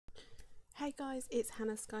Hey guys, it's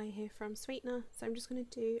Hannah Sky here from Sweetener. So I'm just going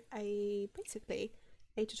to do basically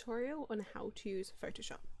a tutorial on how to use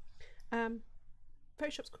Photoshop.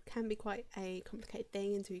 Photoshop can be quite a complicated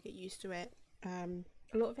thing until you get used to it. A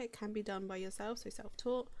lot of it can be done by yourself, so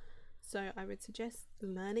self-taught. So I would suggest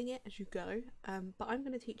learning it as you go. But I'm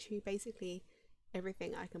going to teach you basically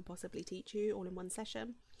everything I can possibly teach you all in one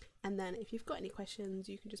session. And then if you've got any questions,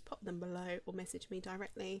 you can just pop them below or message me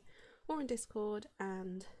directly or in Discord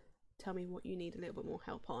and tell me what you need a little bit more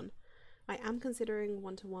help on. I am considering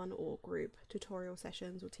one-to-one or group tutorial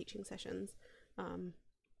sessions or teaching sessions,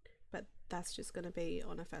 but that's just going to be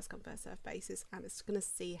on a first come first serve basis, and it's going to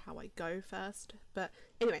see how I go first. But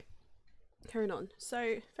anyway, carrying on.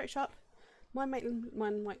 So Photoshop, one might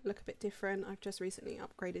look a bit different. I've just recently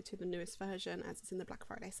upgraded to the newest version as it's in the Black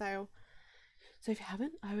Friday sale, so if you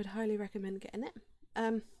haven't, I would highly recommend getting it.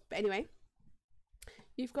 But anyway,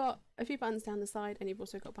 you've got a few buttons down the side and you've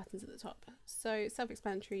also got buttons at the top. So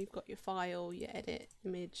self-explanatory, you've got your file, your edit,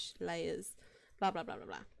 image, layers, blah blah blah blah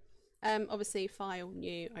blah. Obviously file,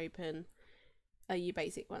 new, open are your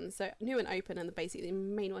basic ones. So new and open are the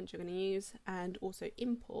main ones you're going to use, and also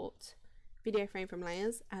import video frame from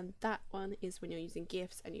layers, and that one is when you're using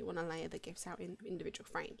GIFs and you want to layer the GIFs out in individual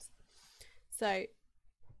frames. So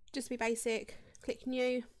just to be basic, click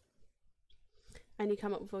new and you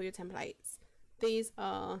come up with all your templates. These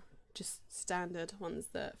are just standard ones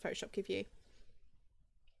that Photoshop give you.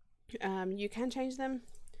 You can change them.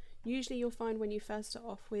 Usually you'll find when you first start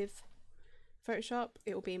off with Photoshop,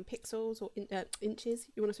 it will be in pixels or inches.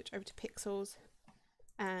 You want to switch over to pixels,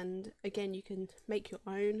 and again you can make your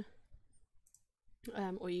own,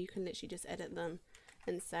 or you can literally just edit them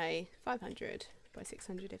and say 500 by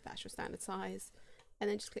 600 if that's your standard size, and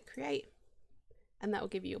then just click create, and that will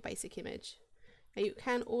give you your basic image. Now you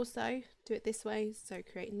can also do it this way, so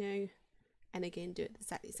create new, and again do it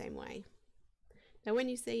exactly the same way. Now when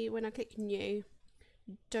I click new,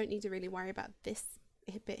 you don't need to really worry about this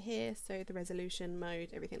bit here, so the resolution mode,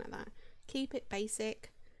 everything like that. Keep it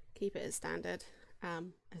basic, keep it as standard,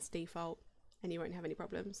 as default, and you won't have any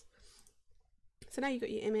problems. So now you've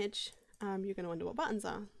got your image, you're going to wonder what buttons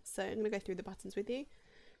are, so I'm going to go through the buttons with you.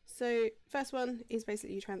 So first one is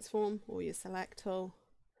basically your transform or your select tool.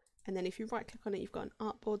 And then if you right click on it, you've got an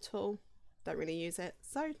artboard tool. Don't really use it,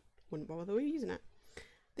 so wouldn't bother with using it.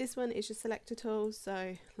 This one is your selector tool,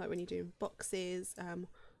 so like when you're doing boxes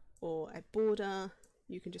or a border,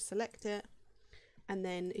 you can just select it. And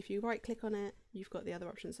then if you right click on it, you've got the other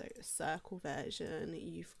options, so a circle version,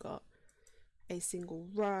 you've got a single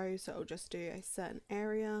row, so it'll just do a certain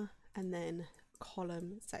area, and then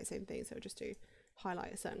column, it's the same thing, so it'll just do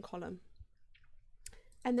highlight a certain column.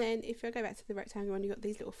 And then if I go back to the rectangle one, you've got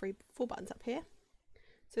these little four buttons up here.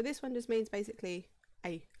 So this one just means basically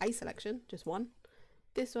a selection, just one.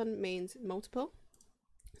 This one means multiple.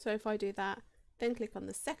 So if I do that, then click on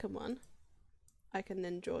the second one, I can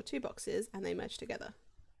then draw two boxes and they merge together.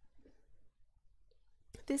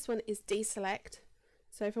 This one is deselect.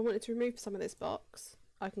 So if I wanted to remove some of this box,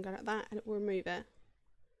 I can go like that and it will remove it.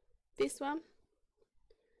 This one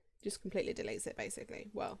just completely deletes it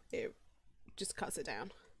basically. Well, it just cuts it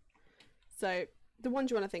down. So the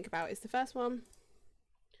ones you want to think about is the first one,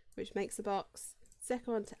 which makes the box,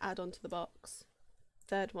 second one to add onto the box,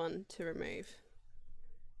 third one to remove.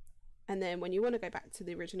 And then when you want to go back to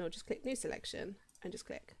the original, just click new selection and just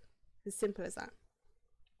click. As simple as that.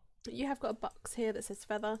 You have got a box here that says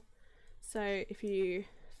feather, so if you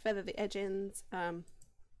feather the edges,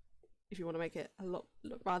 if you want to make it a lot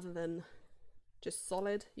rather than just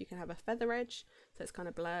solid, you can have a feather edge so it's kind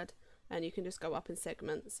of blurred. And you can just go up in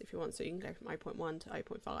segments if you want, so you can go from 0.1 to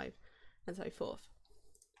 0.5 and so forth.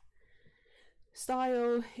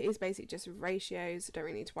 Style is basically just ratios, don't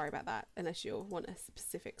really need to worry about that unless you want a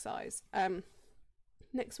specific size.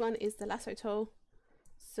 Next one is the lasso tool,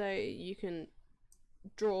 so you can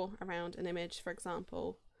draw around an image, for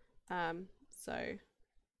example, and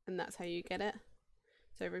that's how you get it.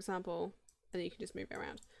 So for example, and you can just move it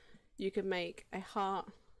around. You can make a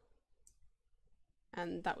heart,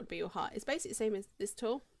 and that would be your heart. It's basically the same as this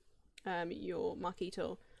tool, your marquee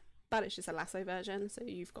tool, but it's just a lasso version, so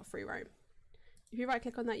you've got free roam. If you right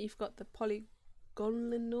click on that, you've got the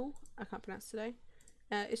polygonal, I can't pronounce today.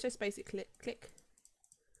 It's just basic click,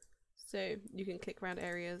 so you can click around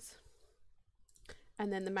areas.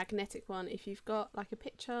 And then the magnetic one, if you've got like a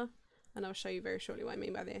picture, and I'll show you very shortly what I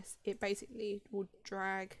mean by this, it basically will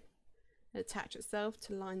drag and attach itself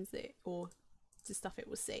to lines or to stuff it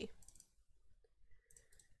will see.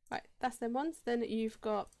 Right, that's them ones. Then you've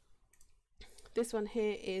got this one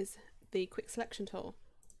here is the quick selection tool.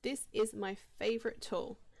 This is my favorite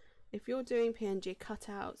tool. if you're doing PNG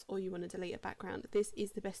cutouts or you want to delete a background, this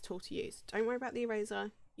is the best tool to use. Don't worry about the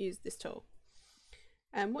eraser, use this tool.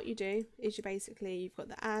 And what you do is you've got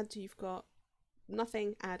the add, you've got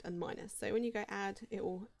nothing, add and minus. So when you go add, it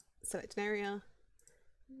will select an area,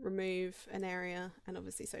 remove an area, and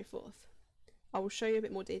obviously so forth. I will show you a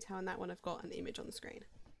bit more detail on that when I've got an image on the screen.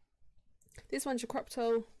 This one's your crop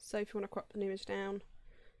tool, so if you want to crop an image down,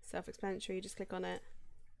 self-explanatory, just click on it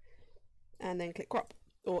and then click crop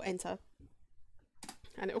or enter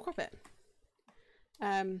and it will crop it.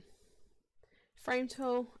 Frame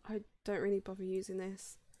tool, I don't really bother using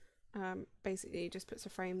this. Basically it just puts a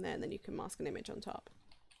frame there and then you can mask an image on top.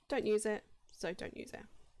 Don't use it, so don't use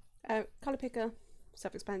it. Colour picker,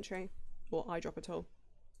 self-explanatory, or eyedropper tool.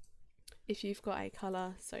 If you've got a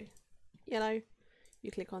colour, so yellow,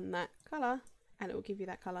 you click on that colour and it will give you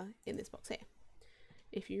that colour in this box here.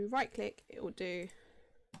 If you right click, it will do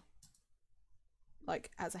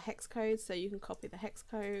like as a hex code, so you can copy the hex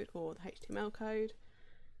code or the HTML code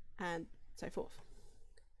and so forth.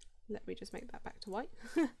 Let me just make that back to white.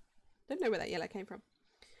 Don't know where that yellow came from.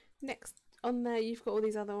 Next on there you've got all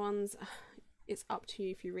these other ones. It's up to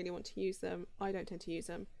you if you really want to use them. I don't tend to use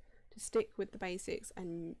them. Just stick with the basics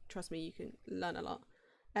and trust me, you can learn a lot.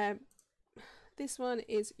 This one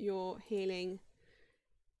is your healing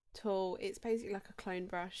tool. It's basically like a clone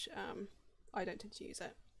brush. I don't tend to use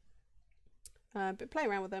it, but play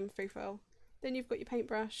around with them, free for all. Then you've got your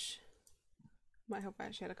paintbrush. Might help if I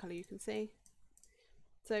actually had a colour you can see.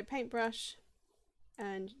 So paintbrush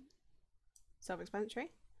and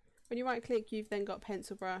self-explanatory. When you right click, you've then got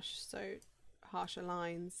pencil brush, so harsher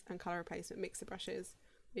lines, and colour replacement mixer brushes.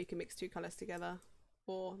 You can mix two colours together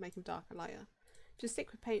or make them darker, lighter. Just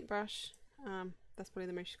stick with paintbrush. That's probably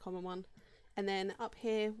the most common one. And then up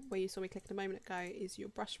here where you saw me clicking a moment ago is your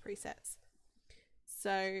brush presets.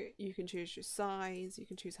 So you can choose your size, you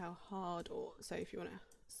can choose how hard, or so if you want it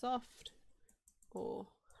soft or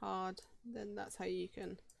hard, then that's how you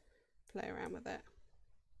can play around with it.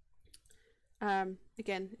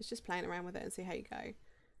 Again, it's just playing around with it and see how you go.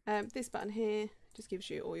 This button here just gives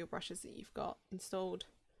you all your brushes that you've got installed.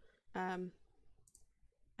 And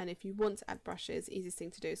if you want to add brushes, the easiest thing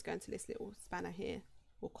to do is go into this little spanner here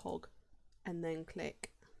or cog and then click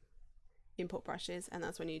import brushes, and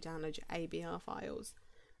that's when you download your ABR files,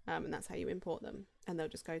 and that's how you import them, and they'll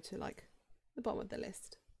just go to like the bottom of the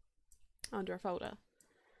list under a folder.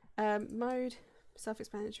 Mode,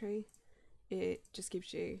 self-explanatory. It just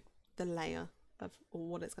gives you the layer of or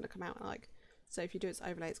what it's going to come out like. So if you do its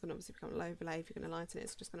overlay, it's going to obviously become an overlay. If you're going to lighten it,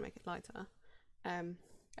 it's just going to make it lighter.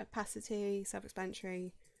 Opacity,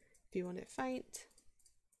 self-explanatory. If you want it faint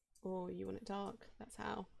or you want it dark, that's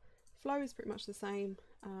how. Flow is pretty much the same.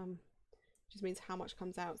 Just means how much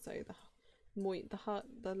comes out. So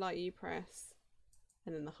the lighter you press,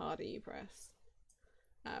 and then the harder you press.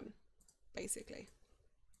 Basically,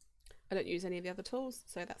 I don't use any of the other tools,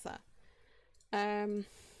 so that's that.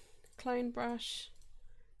 Clone brush.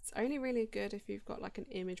 It's only really good if you've got like an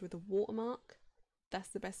image with a watermark. That's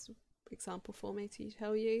the best example for me to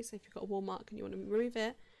tell you. So if you've got a watermark and you want to remove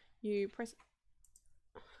it, you press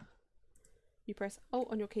Alt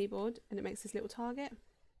on your keyboard and it makes this little target.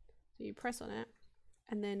 So you press on it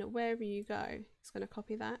and then wherever you go, it's going to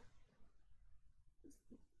copy that.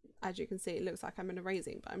 As you can see, it looks like I'm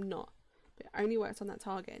erasing, but I'm not. But it only works on that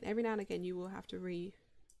target, and every now and again you will have to redo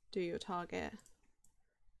your target,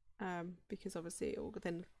 because obviously it will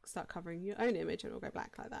then start covering your own image and it will go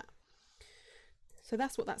black like that. So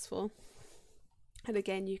that's what that's for. And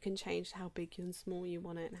again, you can change how big and small you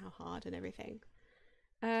want it and how hard and everything.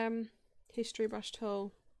 History brush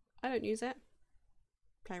tool, I don't use it,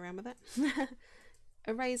 play around with it.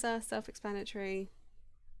 Eraser, self-explanatory,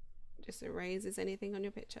 just erases anything on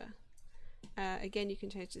your picture. Again, you can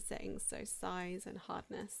change the settings, so size and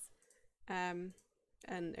hardness, and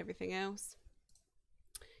everything else.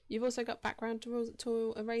 You've also got background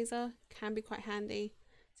tool eraser, can be quite handy.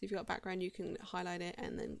 So if you've got background, you can highlight it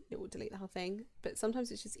and then it will delete the whole thing. But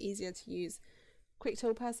sometimes it's just easier to use quick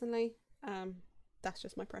tool personally. That's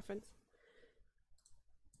just my preference.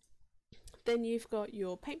 Then you've got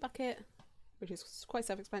your paint bucket, which is quite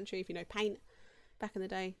self-explanatory. If you know paint, back in the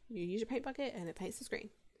day, you use your paint bucket and it paints the screen.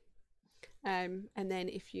 And then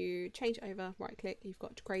if you change over, right click, you've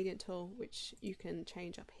got gradient tool, which you can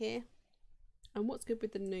change up here. And what's good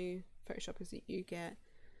with the new Photoshop is that you get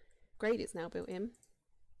gradients now built in.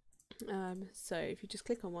 So if you just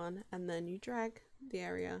click on one and then you drag the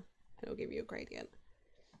area, it'll give you a gradient.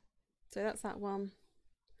 So that's that one.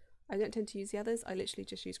 I don't tend to use the others. I literally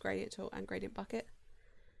just use gradient tool and gradient bucket.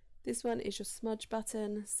 This one is your smudge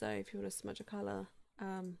button. So if you want to smudge a color,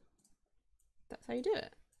 that's how you do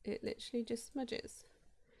it. it literally just smudges.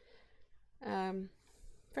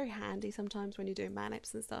 Very handy sometimes when you're doing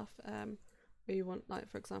manips and stuff, where you want, like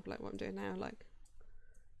for example, like what I'm doing now, like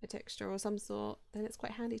a texture or some sort, then it's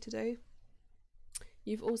quite handy to do.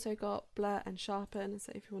 You've also got blur and sharpen,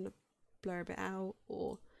 so if you want to blur a bit out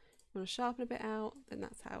or you want to sharpen a bit out, then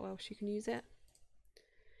that's how else you can use it.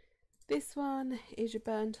 This one is your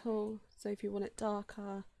burn tool, so if you want it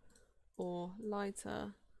darker or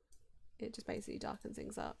lighter, it just basically darkens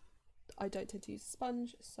things up. I don't tend to use a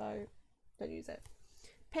sponge, so don't use it.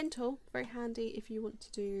 Pen tool, very handy if you want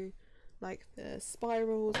to do like the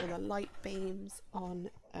spirals or the light beams on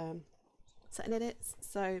certain edits.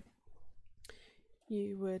 So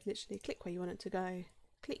you would literally click where you want it to go,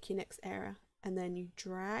 click your next area, and then you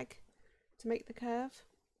drag to make the curve.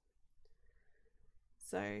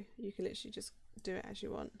 So you can literally just do it as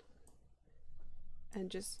you want and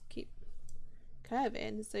just keep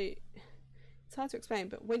curving. So it's hard to explain,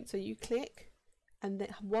 but so you click, and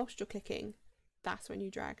then whilst you're clicking, that's when you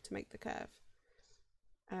drag to make the curve.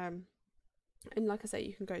 And like I say,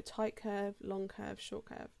 you can go tight curve, long curve, short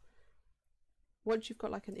curve. Once you've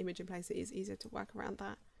got like an image in place, it is easier to work around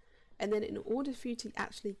that. And then in order for you to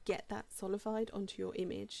actually get that solidified onto your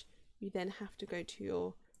image, you then have to go to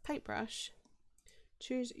your paintbrush,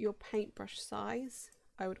 choose your paintbrush size.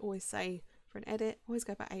 I would always say for an edit, always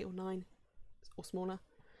go about 8 or 9 or smaller.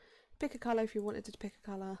 Pick a colour if you wanted to pick a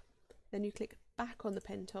colour. Then you click back on the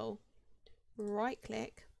pen tool, right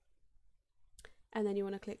click, and then you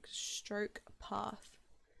want to click stroke path,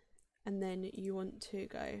 and then you want to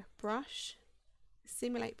go brush,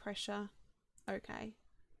 simulate pressure, okay,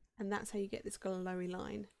 and that's how you get this glowy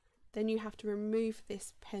line. Then you have to remove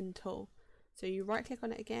this pen tool, so you right click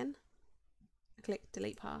on it again, click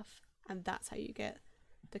delete path, and that's how you get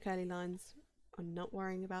the curly lines. I'm not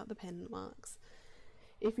worrying about the pen marks.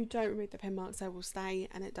 If you don't remove the pen marks, they will stay,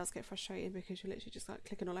 and it does get frustrating because you're literally just like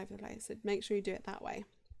clicking all over the place. So make sure you do it that way.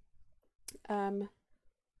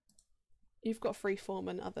 You've got freeform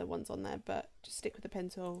and other ones on there, but just stick with the pen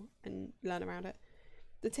tool and learn around it.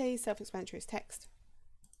 The T, self-explanatory, is text.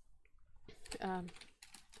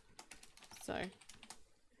 So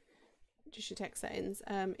just your text settings.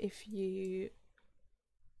 If you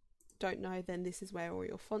don't know, then this is where all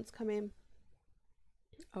your fonts come in.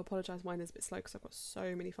 I apologise, mine is a bit slow because I've got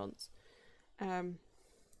so many fonts. And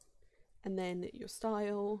then your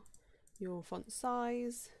style, your font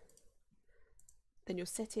size, then your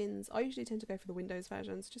settings. I usually tend to go for the Windows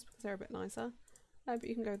versions just because they're a bit nicer, but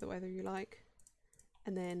you can go with whether you like.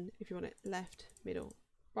 And then if you want it left, middle,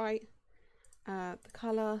 right. The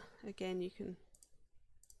colour, again, you can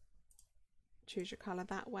choose your colour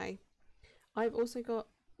that way. I've also got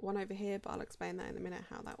one over here, but I'll explain that in a minute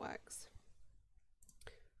how that works.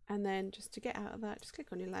 And then just to get out of that, just click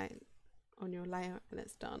on your layer and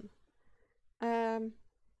it's done.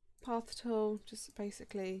 Path tool just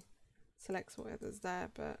basically selects whatever's there,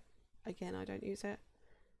 but again, I don't use it.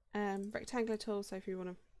 Rectangular tool, so if you want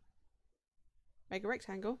to make a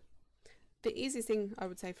rectangle, the easiest thing I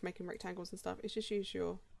would say for making rectangles and stuff is just use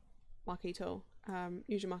your marquee tool.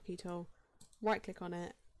 Use your marquee tool, right click on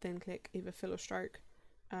it, then click either fill or stroke.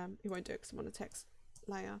 It won't do it because I'm on a text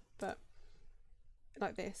layer, but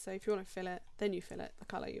like this. So if you want to fill it, then you fill it the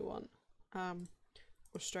colour you want,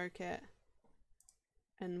 or stroke it,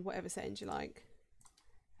 and whatever settings you like.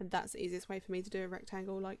 And that's the easiest way for me to do a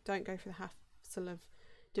rectangle. Like, don't go for the hassle of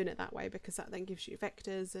doing it that way, because that then gives you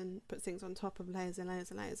vectors and puts things on top of layers and layers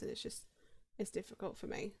and layers, and it's difficult for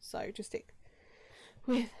me. So just stick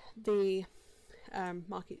with the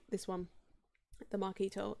marquee, this one, the marquee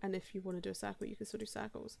tool. And if you want to do a circle, you can still do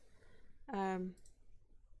circles.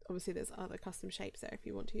 Obviously there's other custom shapes there if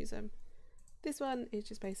you want to use them. This one is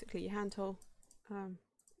just basically your hand tool.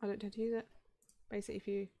 I don't tend to use it. Basically, if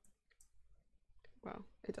you, well,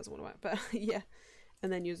 it doesn't want to work, but yeah.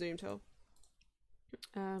 And then your zoom tool.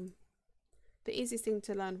 The easiest thing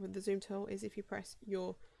to learn with the zoom tool is if you press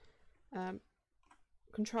your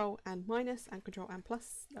control and minus and control and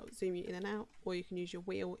plus, that will zoom you in and out, or you can use your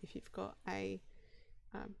wheel if you've got a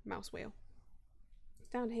mouse wheel.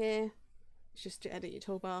 Down here, it's just to edit your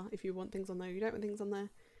toolbar if you want things on there, you don't want things on there.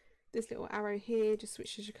 This little arrow here just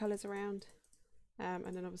switches your colours around,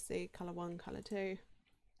 and then obviously colour 1, colour 2,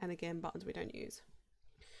 and again buttons we don't use.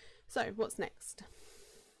 So what's next?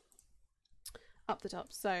 Up the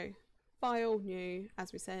top, so file, new,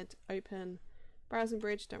 as we said, open, browsing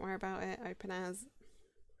bridge, don't worry about it, open as,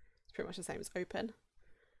 it's pretty much the same as open.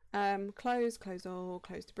 Close, close all,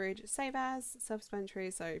 close the bridge, save as,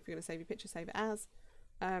 self-explanatory, so if you're going to save your picture, save it as.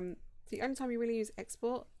 The only time you really use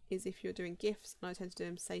export is if you're doing GIFs, and I tend to do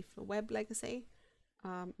them safe for web legacy,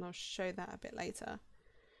 and I'll show that a bit later.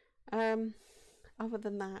 Other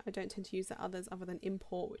than that, I don't tend to use the others other than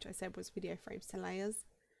import, which I said was video frames to layers,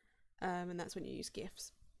 and that's when you use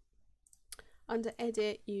GIFs. Under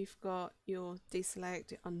edit, you've got your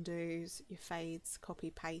deselect, your undos, your fades, copy,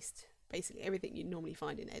 paste, basically everything you normally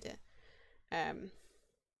find in edit.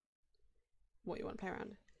 What you want to play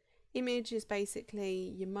around. Image is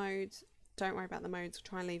basically your modes. Don't worry about the modes,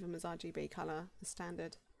 try and leave them as RGB colour, the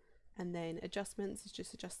standard. And then adjustments is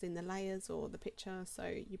just adjusting the layers or the picture, so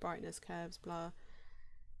your brightness, curves, blur,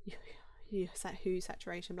 your hue,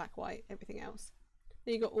 saturation, black, white, everything else.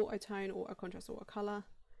 Then you've got auto tone, auto contrast, auto colour,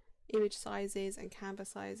 image sizes and canvas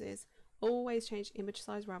sizes. Always change image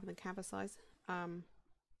size rather than canvas size,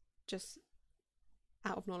 just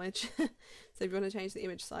out of knowledge. So if you want to change the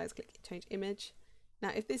image size, click change image.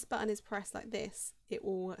 Now if this button is pressed like this, it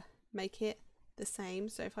will make it the same.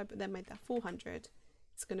 So if I then made that 400,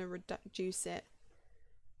 it's going to reduce it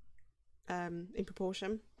in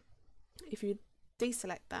proportion. If you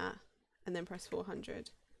deselect that and then press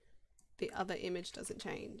 400, the other image doesn't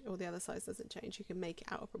change, or the other size doesn't change. You can make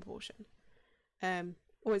it out of proportion.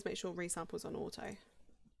 Always make sure resample's on auto,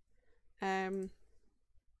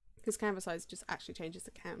 because canvas size just actually changes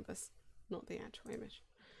the canvas, not the actual image,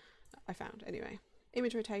 I found anyway.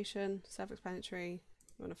 Image rotation, self-explanatory.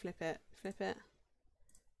 You want to flip it,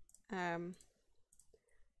 and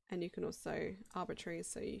you can also arbitrary,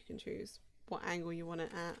 so you can choose what angle you want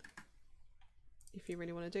it at if you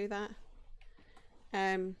really want to do that.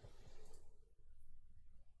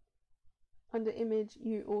 Under image,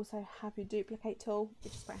 you also have your duplicate tool,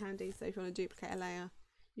 which is quite handy. So if you want to duplicate a layer,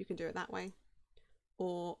 you can do it that way.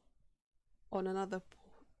 Or on another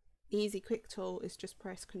easy quick tool is just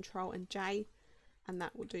press Ctrl and J, and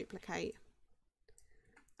that will duplicate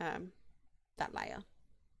that layer.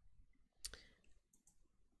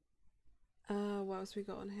 What else we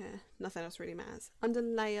got on here? Nothing else really matters. Under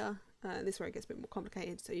layer, this is where it gets a bit more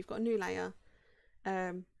complicated. So you've got a new layer.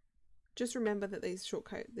 Just remember that these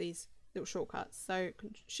little shortcuts. So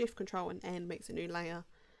Shift, Control, and N makes a new layer,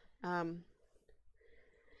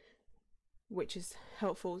 which is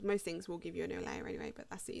helpful. Most things will give you a new layer anyway, but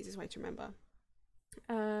that's the easiest way to remember.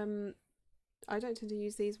 I don't tend to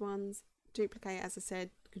use these ones. Duplicate, as I said,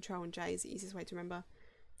 Control and J is the easiest way to remember.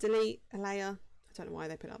 Delete a layer. I don't know why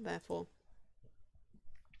they put it up there for,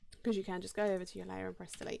 because you can just go over to your layer and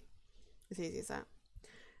press delete. As easy as that.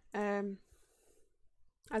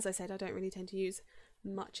 As I said, I don't really tend to use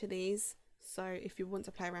much of these, so if you want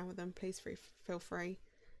to play around with them, please feel free.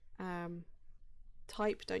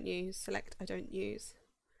 Type, don't use. Select, I don't use.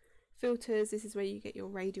 Filters, this is where you get your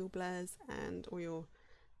radial blurs and or your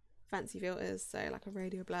fancy filters, so like a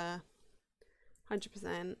radial blur,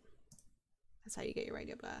 100%, that's how you get your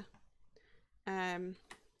radial blur.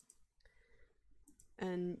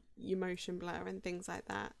 And your motion blur and things like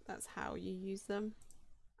that, that's how you use them.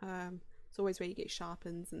 It's always where you get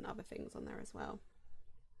sharpens and other things on there as well.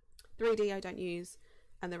 3D I don't use,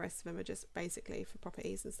 and the rest of them are just basically for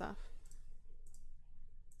properties and stuff.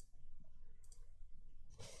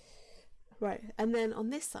 Right, and then on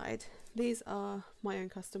this side, these are my own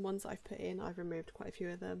custom ones I've put in. I've removed quite a few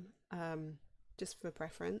of them, just for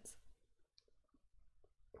preference.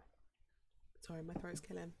 Sorry, my throat's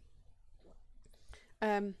killing.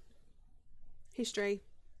 History,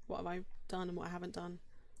 what have I done and what I haven't done,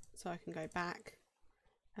 so I can go back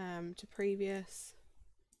to previous.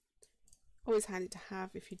 Always handy to have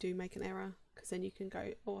if you do make an error, because then you can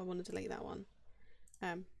go, oh, I want to delete that one,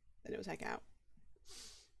 then it will take it out.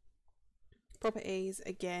 Properties,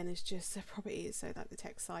 again, is just the properties, so like the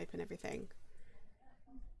text type and everything.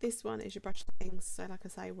 This one is your brush settings, so like I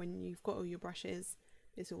say, when you've got all your brushes,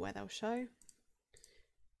 this is where they'll show.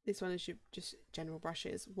 This one is your just general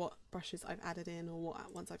brushes, what brushes I've added in or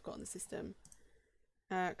what ones I've got in the system.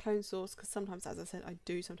 Clone source, because sometimes, as I said, I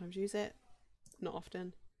do sometimes use it, not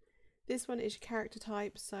often. This one is your character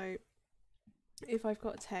type, so if I've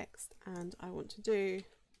got text and I want to do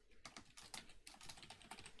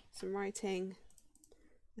some writing,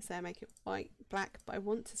 let's say I make it white, black, but I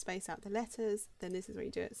want to space out the letters, then this is where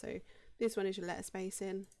you do it. So this one is your letter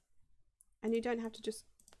spacing, and you don't have to just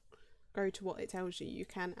go to what it tells you. You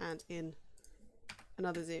can add in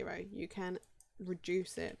another 0, you can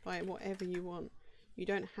reduce it by whatever you want. You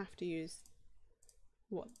don't have to use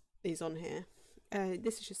what is on here.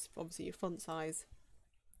 This is just obviously your font size,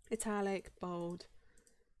 italic, bold,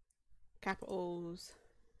 capitals,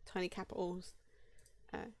 tiny capitals,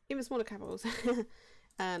 even smaller capitals,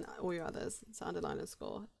 and all your others, so underline and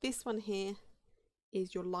score. This one here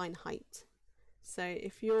is your line height. So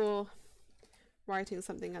if you're writing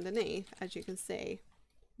something underneath, as you can see,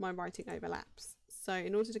 my writing overlaps. So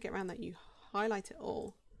in order to get around that, you highlight it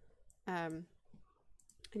all, and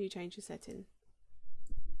you change your setting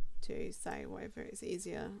to say whatever is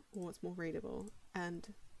easier or what's more readable,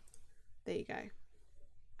 and there you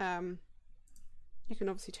go. You can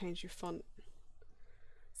obviously change your font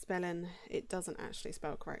spelling. It doesn't actually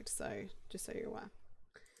spell correct, so just so you're aware.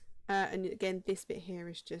 And again, this bit here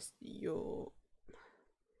is just your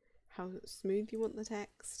how smooth you want the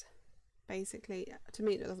text. Basically, to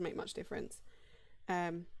me, it doesn't make much difference.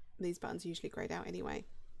 These buttons usually grayed out anyway.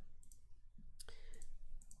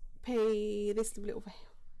 P, this little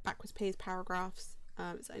backwards P is paragraphs.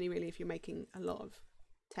 It's only really if you're making a lot of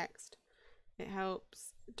text. It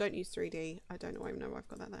helps. Don't use 3D. I don't even know why I've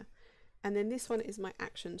got that there. And then this one is my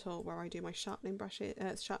action tool where I do my sharpening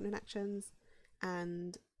brushes, sharpening actions,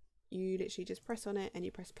 and you literally just press on it and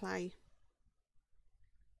you press play,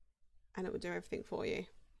 and it will do everything for you.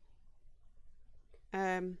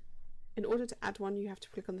 In order to add one, you have to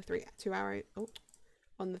click on the two arrows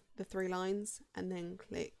on the 3 lines, and then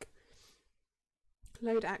click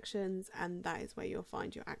load actions, and that is where you'll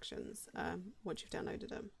find your actions once you've downloaded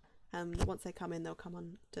them. Once they come in, they'll come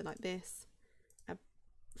on to like this, a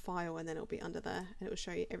file, and then it'll be under there, and it will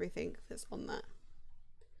show you everything that's on that.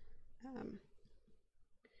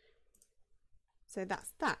 So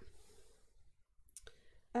that's that.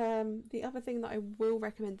 The other thing that I will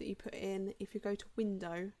recommend that you put in, if you go to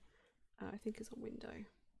window, I think it's on window.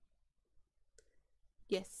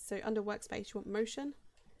 Yes, so under workspace you want motion,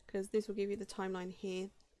 because this will give you the timeline here,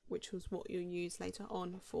 which was what you'll use later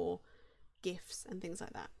on for GIFs and things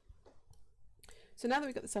like that. So now that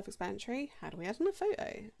we've got the self-explanatory, how do we add in a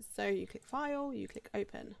photo? So you click File, you click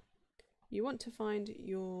Open. You want to find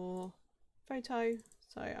your photo,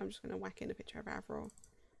 so I'm just going to whack in a picture of Avril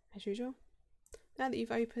as usual. Now that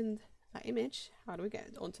you've opened that image, how do we get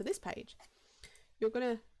onto this page? You're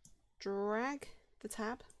going to drag the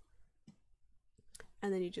tab,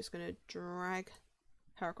 and then you're just going to drag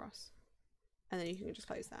her across, and then you can just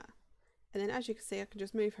close that. And then as you can see, I can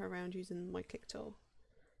just move her around using my click tool.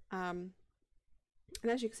 And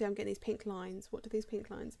as you can see, I'm getting these pink lines. What do these pink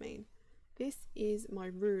lines mean? This is my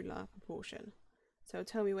ruler proportion. So it'll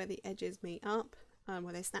tell me where the edges meet up,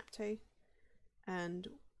 where they snap to, and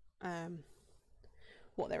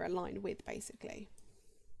what they're aligned with, basically.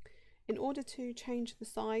 In order to change the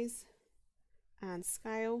size and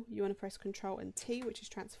scale, you want to press Ctrl and T, which is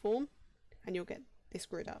transform, and you'll get this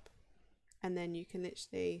grid up. And then you can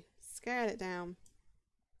literally scale it down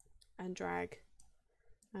and drag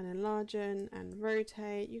and enlarge and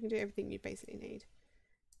rotate. You can do everything you basically need.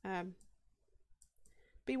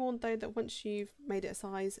 Be warned though that once you've made it a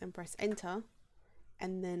size and press enter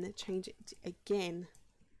and then change it again,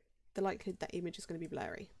 the likelihood that image is going to be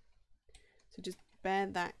blurry. So just bear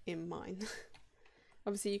that in mind.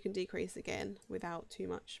 Obviously you can decrease again without too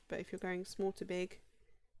much, but if you're going small to big,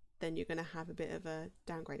 then you're going to have a bit of a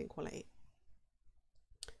downgrading quality.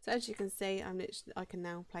 So as you can see, I can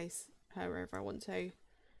now place her wherever I want to,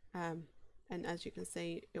 and as you can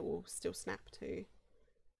see, it will still snap to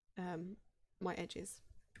my edges.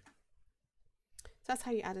 So that's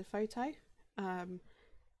how you add a photo.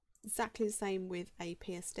 Exactly the same with a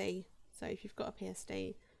PSD. So if you've got a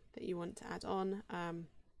PSD that you want to add on,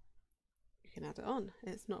 you can add it on.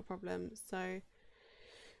 It's not a problem. So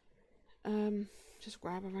just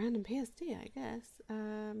grab a random PSD, I guess.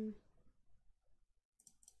 And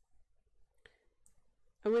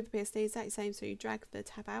with the PSD, exactly the same. So you drag the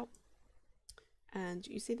tab out, and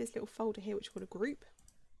you see this little folder here, which is called a group.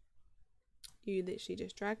 You literally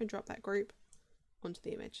just drag and drop that group onto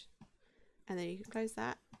the image, and then you can close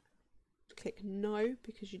that. Click no,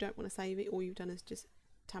 because you don't want to save it. All you've done is just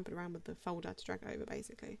tampered around with the folder to drag it over,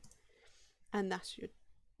 basically. And that's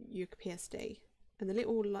your PSD. And the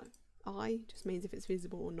little eye just means if it's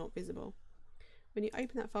visible or not visible. When you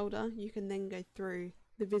open that folder, you can then go through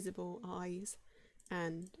the visible eyes,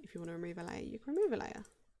 and if you want to remove a layer, you can remove a layer.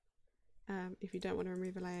 If you don't want to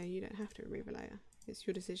remove a layer, you don't have to remove a layer. It's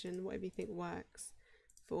your decision, whatever you think works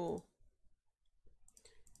for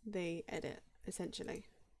the edit, essentially.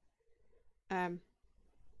 And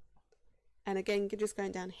again, just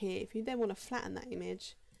going down here, if you then want to flatten that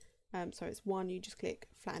image, so it's one, you just click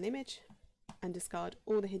flatten image and discard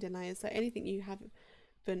all the hidden layers. So anything you haven't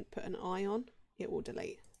put an eye on, it will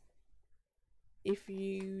delete. If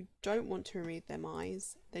you don't want to remove them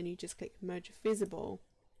eyes, then you just click merge visible,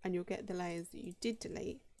 and you'll get the layers that you did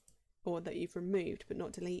delete, or that you've removed but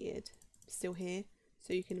not deleted, still here,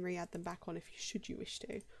 so you can re-add them back on if you wish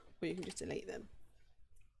to, or you can just delete them.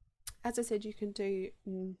 As I said, you can do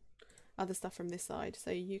other stuff from this side, so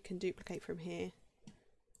you can duplicate from here.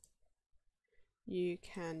 You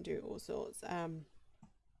can do all sorts.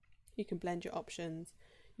 You can blend your options.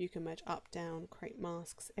 You can merge up, down, create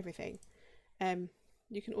masks, everything.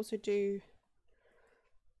 You can also do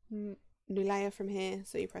new layer from here,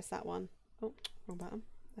 so you press that one. Oh, wrong button.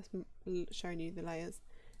 That's showing you the layers.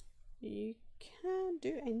 You can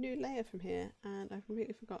do a new layer from here, and I've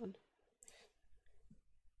completely forgotten.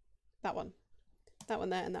 That one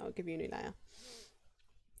there, and that will give you a new layer.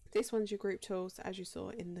 This one's your group tool, so as you saw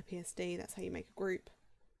in the PSD, that's how you make a group.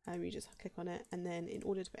 You just click on it, and then in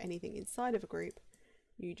order to put anything inside of a group,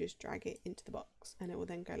 you just drag it into the box, and it will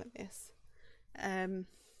then go like this.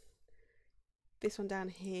 This one down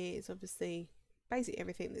here is obviously basically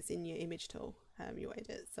everything that's in your image tool, your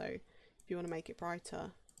edit. So if you want to make it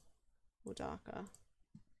brighter or darker,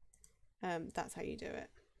 that's how you do it.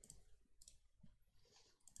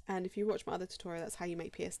 And if you watch my other tutorial, that's how you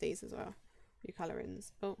make PSDs as well, your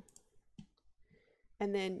colorings. Oh,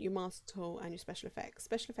 and then your mask tool and your special effects.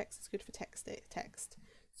 Special effects is good for text.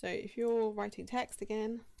 So if you're writing text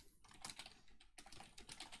again,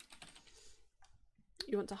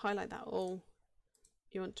 you want to highlight that all,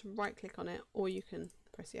 you want to right click on it, or you can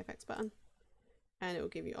press the FX button and it will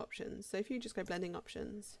give you options. So if you just go blending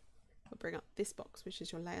options, it'll bring up this box, which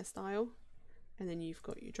is your layer style, and then you've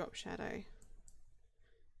got your drop shadow,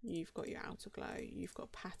 you've got your outer glow, you've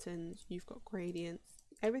got patterns, you've got gradients,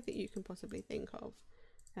 everything you can possibly think of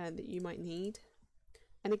that you might need.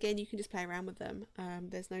 And again, you can just play around with them.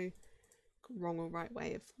 There's no wrong or right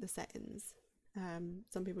way of the settings.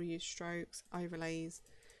 Some people use strokes, overlays,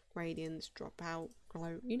 gradients, drop out,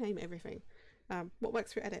 glow, you name it, everything. What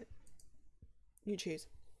works for your edit, you choose.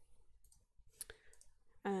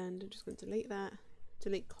 And I'm just going to delete that,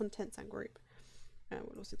 delete contents and group.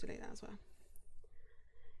 We'll also delete that as well.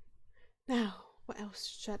 Now, what else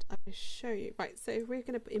should I show you? Right, so we're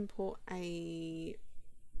going to import a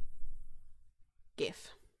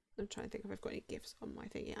GIF. I'm trying to think if I've got any GIFs on my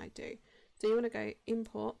thing. Yeah, I do. So you want to go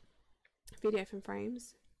import video from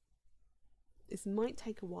frames. This might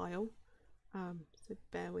take a while, so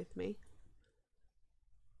bear with me.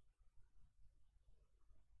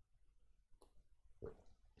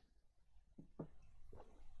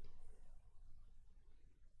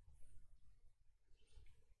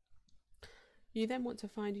 You then want to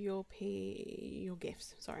find your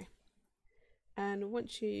GIFs, sorry. And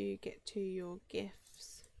once you get to your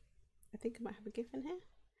GIFs, I think I might have a GIF in here.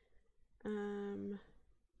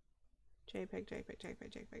 JPEG, JPEG,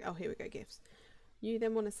 JPEG, JPEG. Oh, here we go, GIFs. You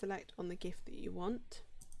then want to select on the GIF that you want.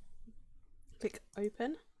 Click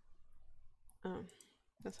open. Oh,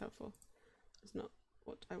 that's helpful. That's not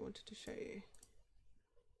what I wanted to show you.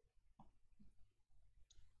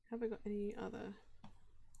 Have I got any other?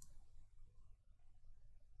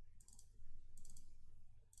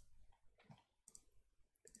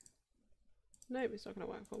 Nope, it's not going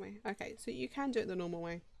to work for me. Okay, so you can do it the normal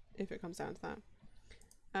way if it comes down to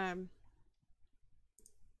that.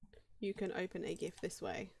 You can open a GIF this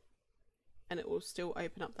way and it will still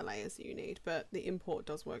open up the layers that you need, but the import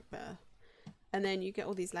does work better. And then you get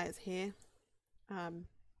all these layers here. And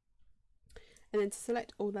then to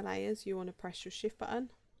select all the layers, you want to press your shift button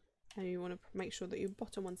and you want to make sure that your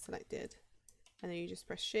bottom one's selected, and then you just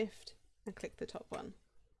press shift and click the top one.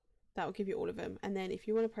 That will give you all of them. And then if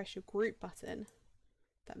you want to press your group button,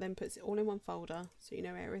 that then puts it all in one folder so you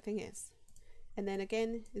know where everything is. And then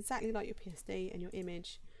again, exactly like your PSD and your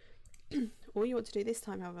image, all you want to do this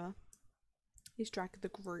time, however, is drag the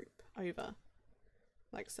group over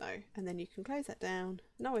like so, and then you can close that down.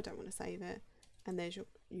 No, I don't want to save it. And there's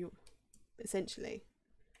your essentially,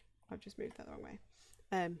 I've just moved that the wrong way,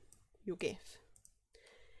 your GIF.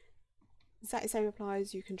 Exactly the same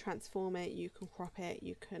applies. You can transform it, you can crop it,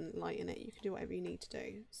 you can lighten it, you can do whatever you need to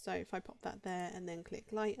do. So if I pop that there and then click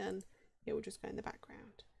lighten, it will just go in the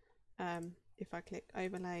background. If I click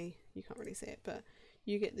overlay, you can't really see it, but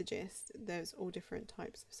you get the gist. There's all different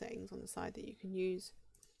types of settings on the side that you can use.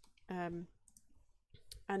 And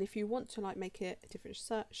if you want to like make it a different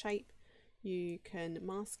shape, you can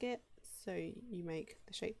mask it. So you make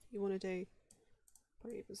the shape that you want to do,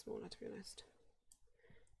 probably even smaller to be honest.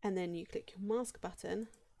 And then you click your mask button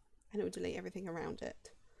and it will delete everything around it.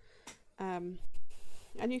 And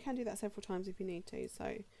you can do that several times if you need to. So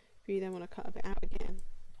if you then want to cut a bit out again,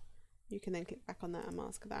 you can then click back on that and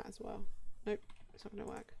mask that as well. Nope, it's not going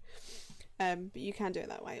to work. But you can do it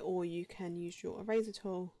that way, or you can use your eraser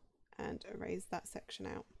tool and erase that section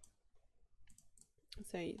out.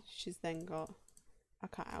 So she's then got a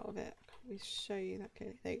cut out of it. Let me show you that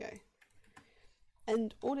clearly. There you go. And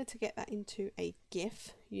in order to get that into a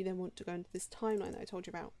GIF, you then want to go into this timeline that I told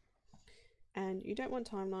you about. And you don't want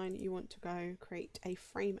timeline, you want to go create a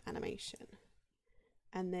frame animation.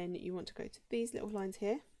 And then you want to go to these little lines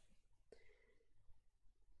here.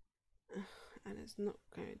 and it's not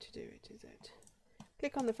going to do it, is it?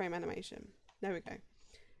 Click on the frame animation. There we go.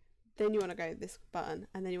 Then you want to go this button,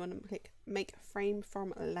 and then you want to click make frame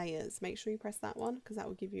from layers. Make sure you press that one, because that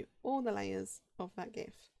will give you all the layers of that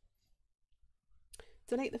GIF.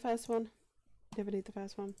 Delete the first one. Never need the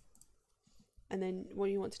first one. And then what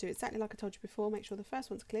you want to do, exactly like I told you before, make sure the first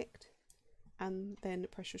one's clicked, and then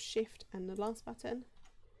press your shift and the last button,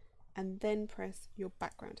 and then press your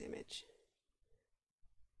background image.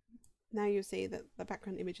 Now you'll see that the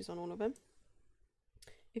background image is on all of them.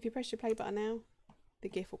 If you press your play button now, the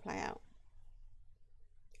GIF will play out,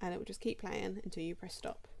 and it will just keep playing until you press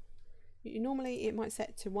stop. Normally it might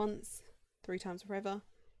set to once, 3 times forever.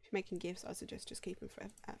 If you're making GIFs, I suggest just keep them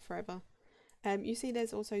at forever. You see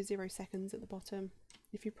there's also 0 seconds at the bottom.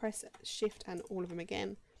 If you press shift and all of them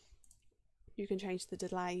again, you can change the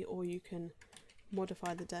delay, or you can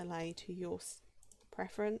modify the delay to your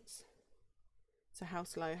preference. So how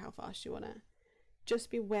slow, how fast you want it. Just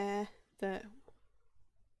be aware that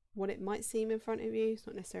what it might seem in front of you is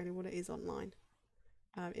not necessarily what it is online.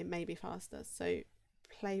 It may be faster, so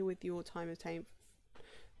play with your time of tape.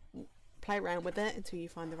 Play around with it until you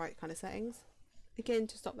find the right kind of settings. Again,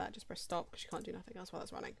 to stop that, just press stop, because you can't do nothing else while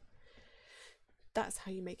it's running. That's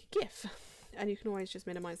how you make a GIF, and you can always just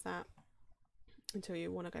minimize that until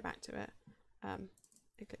you want to go back to it, and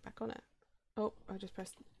click back on it. Oh, I just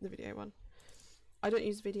pressed the video one. I don't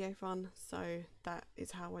use Video Fun, so that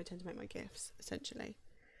is how I tend to make my GIFs, essentially.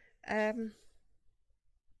 I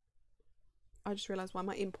just realised why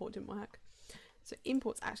my import didn't work. So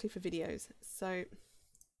import's actually for videos, so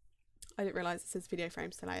I didn't realise it says video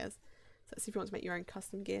frames to layers. So that's if you want to make your own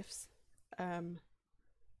custom GIFs. I'm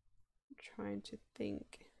trying to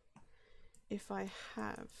think if I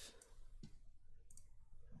have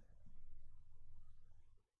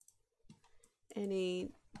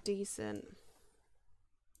any decent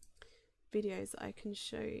videos that I can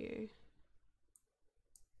show you.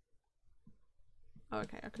 Oh,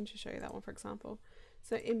 okay, I can just show you that one, for example.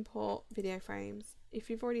 So import video frames. If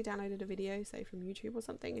you've already downloaded a video, say from YouTube or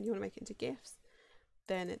something, and you want to make it into GIFs,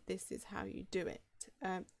 then this is how you do it.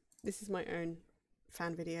 This is my own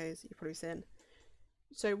fan videos you've probably seen.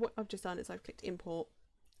 So what I've just done is I've clicked import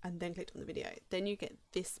and then clicked on the video. Then you get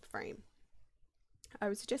this frame. I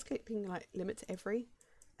would suggest clicking like limit to every,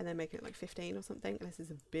 and then making it like 15 or something, unless it's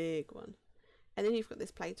a big one. And then you've got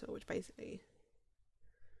this play tool, which basically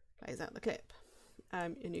plays out the clip.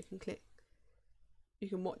 And you can click, you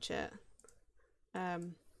can watch it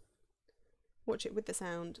with the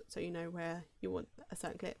sound, so you know where you want a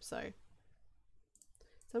certain clip. So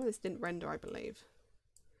some of this didn't render, I believe.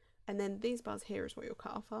 And then these bars here is what your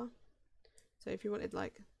cut off are. So if you wanted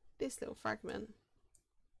like this little fragment,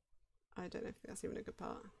 I don't know if that's even a good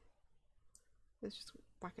part. Let's just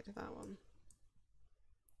whack it to that one.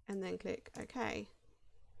 And then click OK.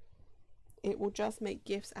 It will just make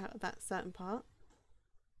GIFs out of that certain part.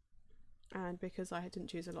 And because I didn't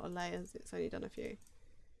choose a lot of layers, it's only done a few.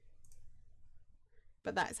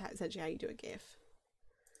 But that's essentially how you do a GIF.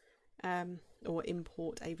 Or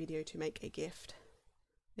import a video to make a GIF.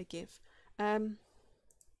 Don't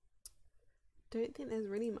think there's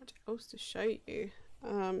really much else to show you.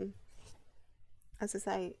 As I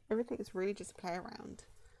say, everything is really just play around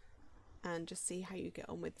and just see how you get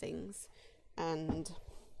on with things, and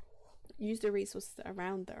use the resources that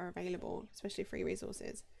are available, especially free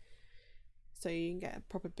resources, so you can get a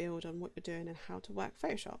proper build on what you're doing and how to work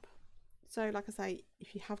Photoshop. So like I say,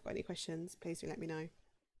 if you have got any questions, please do let me know.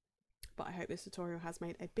 But I hope this tutorial has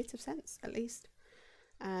made a bit of sense, at least.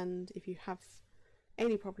 And if you have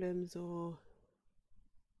any problems or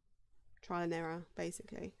trial and error,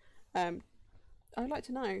 basically, I'd like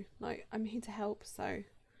to know. Like, I'm here to help, so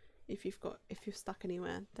if you're stuck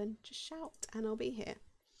anywhere, then just shout and I'll be here.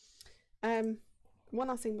 One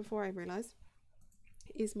last thing before I realise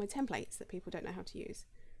is my templates that people don't know how to use.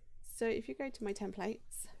 So if you go to my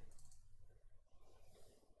templates,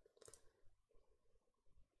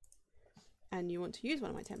 and you want to use one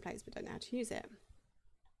of my templates but don't know how to use it,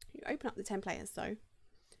 you open up the template as so, and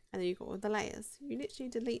then you've got all the layers. You literally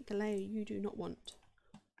delete the layer you do not want,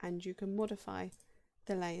 and you can modify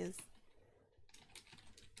the layers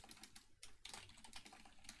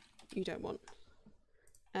you don't want.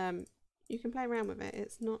 You can play around with it.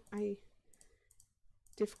 It's not a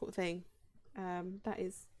difficult thing. That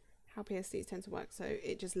is how PSDs tend to work. So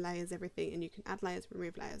it just layers everything, and you can add layers,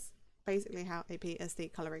 remove layers. Basically how a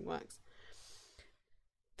PSD colouring works.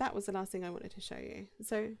 That was the last thing I wanted to show you.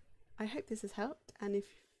 So I hope this has helped, and if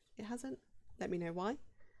it hasn't, let me know why.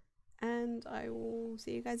 And I will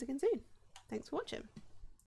see you guys again soon. Thanks for watching.